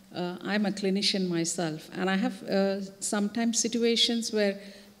 I'm a clinician myself, and I have sometimes situations where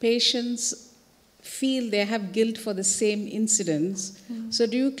patients feel they have guilt for the same incidents. So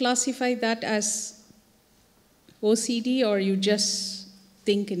do you classify that as OCD, or you just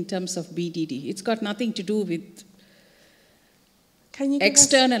think in terms of BDD? It's got nothing to do with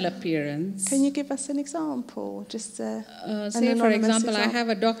external appearance. Can you give us an example? Just say, for example, I have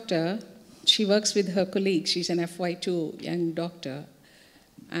a doctor. She works with her colleague. She's an FY2 young doctor.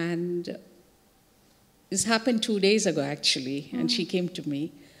 And this happened 2 days ago, actually. And she came to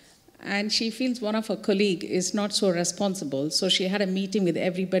me. And she feels one of her colleagues is not so responsible. So she had a meeting with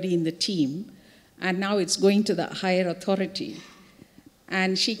everybody in the team. And now it's going to the higher authority.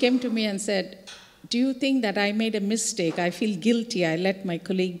 And she came to me and said, do you think that I made a mistake? I feel guilty. I let my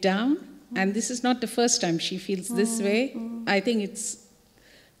colleague down. And this is not the first time she feels this way. I think it's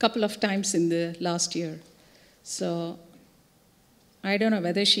a couple of times in the last year. So I don't know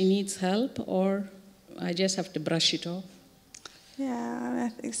whether she needs help or I just have to brush it off. Yeah,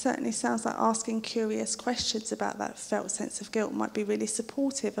 it certainly sounds like asking curious questions about that felt sense of guilt might be really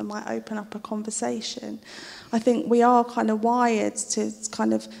supportive and might open up a conversation. I think we are kind of wired to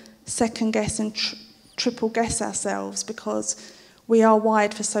kind of second guess and triple guess ourselves because we are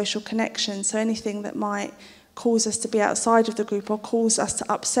wired for social connection. So anything that might cause us to be outside of the group or cause us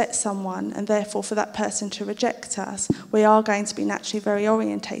to upset someone and therefore for that person to reject us, we are going to be naturally very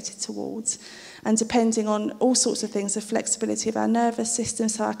orientated towards. And depending on all sorts of things, the flexibility of our nervous system,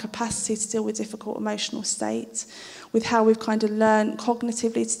 so our capacity to deal with difficult emotional states, with how we've kind of learned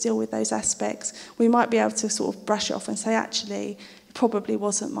cognitively to deal with those aspects, we might be able to sort of brush it off and say, actually, it probably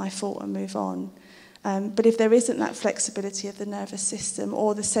wasn't my fault and move on. But if there isn't that flexibility of the nervous system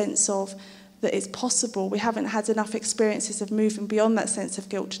or the sense of that it's possible, we haven't had enough experiences of moving beyond that sense of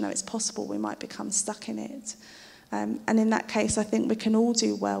guilt to know it's possible, we might become stuck in it. And in that case, I think we can all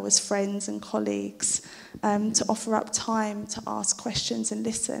do well as friends and colleagues to offer up time to ask questions and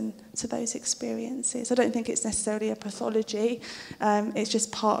listen to those experiences. I don't think it's necessarily a pathology. It's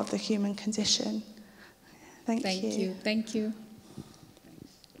just part of the human condition. Thank you. Thank you.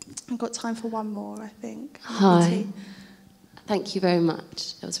 I've got time for one more, I think. Hi. Thank you very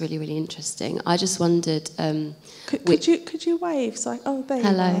much. That was really, really interesting. I just wondered... could you wave? Oh, there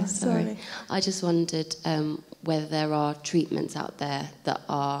hello, you are. sorry. I just wondered whether there are treatments out there that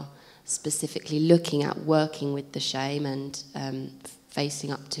are specifically looking at working with the shame and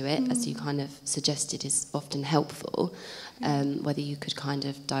facing up to it, as you kind of suggested is often helpful, whether you could kind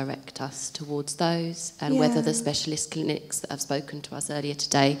of direct us towards those, and whether the specialist clinics that have spoken to us earlier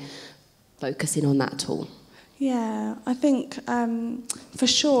today focus in on that at all. Yeah, I think for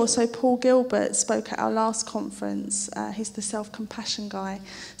sure. So Paul Gilbert spoke at our last conference. He's the self-compassion guy.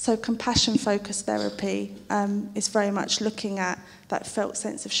 So compassion-focused therapy is very much looking at that felt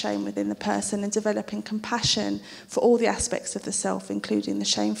sense of shame within the person and developing compassion for all the aspects of the self, including the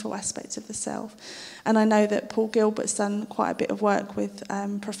shameful aspects of the self. And I know that Paul Gilbert's done quite a bit of work with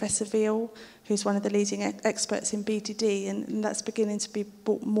Professor Veal, who's one of the leading experts in BDD, and that's beginning to be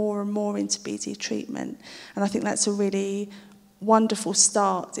brought more and more into BD treatment. And I think that's a really wonderful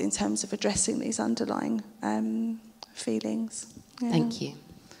start in terms of addressing these underlying feelings. Yeah. Thank you.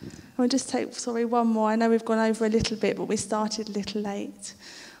 I'll just take, one more. I know we've gone over a little bit, but we started a little late.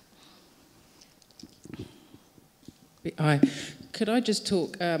 Could I just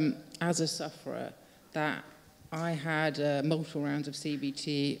talk, as a sufferer, that I had multiple rounds of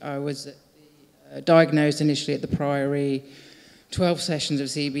CBT. I was diagnosed initially at the Priory, 12 sessions of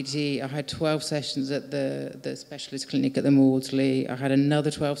CBT. I had 12 sessions at the specialist clinic at the Maudsley. I had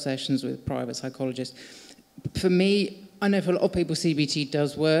another 12 sessions with private psychologists. For me, I know for a lot of people CBT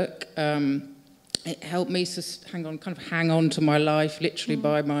does work. It helped me hang on to my life, literally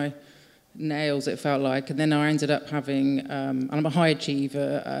by my nails, it felt like. And then I ended up having, and I'm a high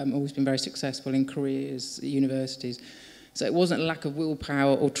achiever, always been very successful in careers, universities. So it wasn't a lack of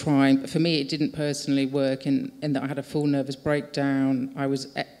willpower or trying, but for me it didn't personally work in that I had a full nervous breakdown. I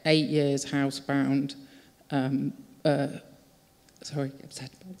was 8 years housebound. Sorry, upset.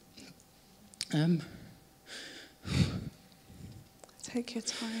 Take your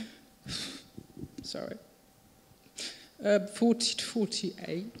time. Sorry. 40 to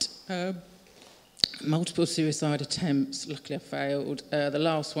 48. Multiple suicide attempts. Luckily I failed. The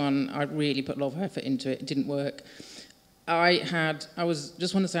last one, I really put a lot of effort into it. It didn't work. I was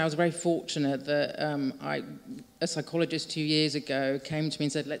very fortunate that a psychologist 2 years ago came to me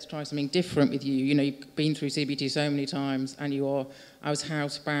and said, let's try something different with you. You know, you've been through CBT so many times and I was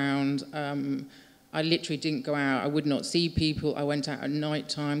housebound. I literally didn't go out. I would not see people. I went out at night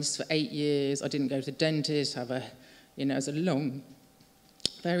time. This is for 8 years. I didn't go to the dentist. It was a long,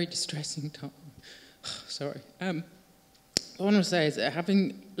 very distressing time. Sorry. What I want to say is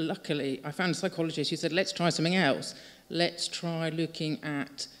that luckily, I found a psychologist who said, let's try something else. Let's try looking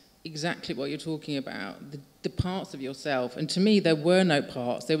at exactly what you're talking about, the parts of yourself. And to me, there were no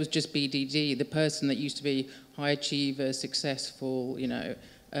parts. There was just BDD, the person that used to be high achiever, successful,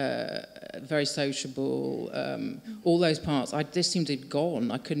 very sociable, all those parts. I just seemed to have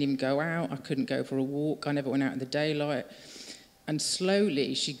gone. I couldn't even go out. I couldn't go for a walk. I never went out in the daylight. And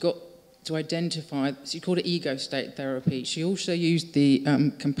slowly, she got to identify, she called it ego state therapy. She also used the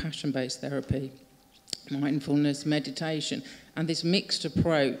compassion-based therapy, mindfulness, meditation, and this mixed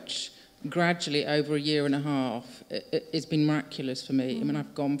approach gradually over a year and a half. It's been miraculous for me. I mean,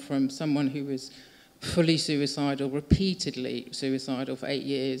 I've gone from someone who was fully suicidal, repeatedly suicidal for 8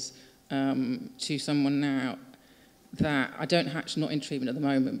 years, to someone now that I don't actually not in treatment at the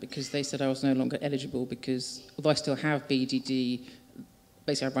moment because they said I was no longer eligible because although I still have BDD,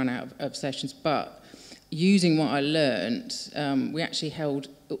 basically I ran out of sessions, but using what I learnt, we actually held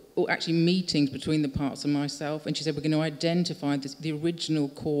meetings between the parts of myself, and she said, we're going to identify the original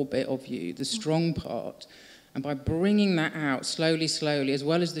core bit of you, the strong part, and by bringing that out slowly, as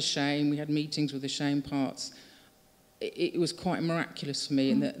well as the shame, we had meetings with the shame parts, it was quite miraculous for me,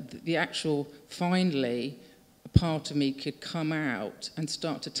 and that the actual, finally, a part of me could come out and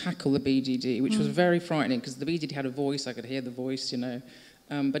start to tackle the BDD, which was very frightening, because the BDD had a voice, I could hear the voice, you know,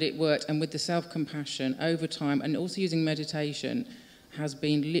 but it worked. And with the self-compassion over time, and also using meditation, has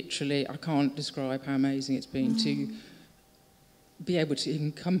been literally, I can't describe how amazing it's been to be able to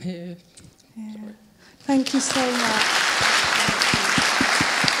even come here. Yeah. Thank you so much.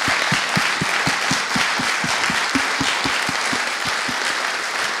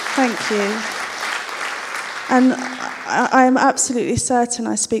 Thank you. And I am absolutely certain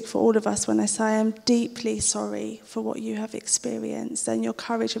I speak for all of us when I say I am deeply sorry for what you have experienced, and your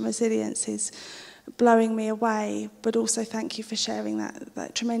courage and resilience is blowing me away, but also thank you for sharing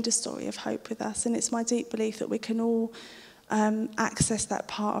that tremendous story of hope with us. And it's my deep belief that we can all access that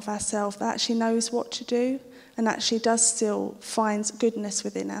part of ourselves that actually knows what to do and actually does still find goodness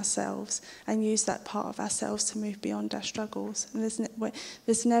within ourselves, and use that part of ourselves to move beyond our struggles. And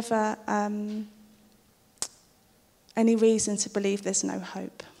there's never any reason to believe there's no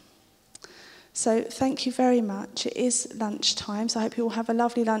hope. So thank you very much. It is lunchtime, so I hope you all have a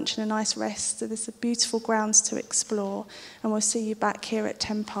lovely lunch and a nice rest. So there's some beautiful grounds to explore, and we'll see you back here at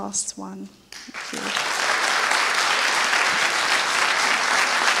 1:10 past. Thank you.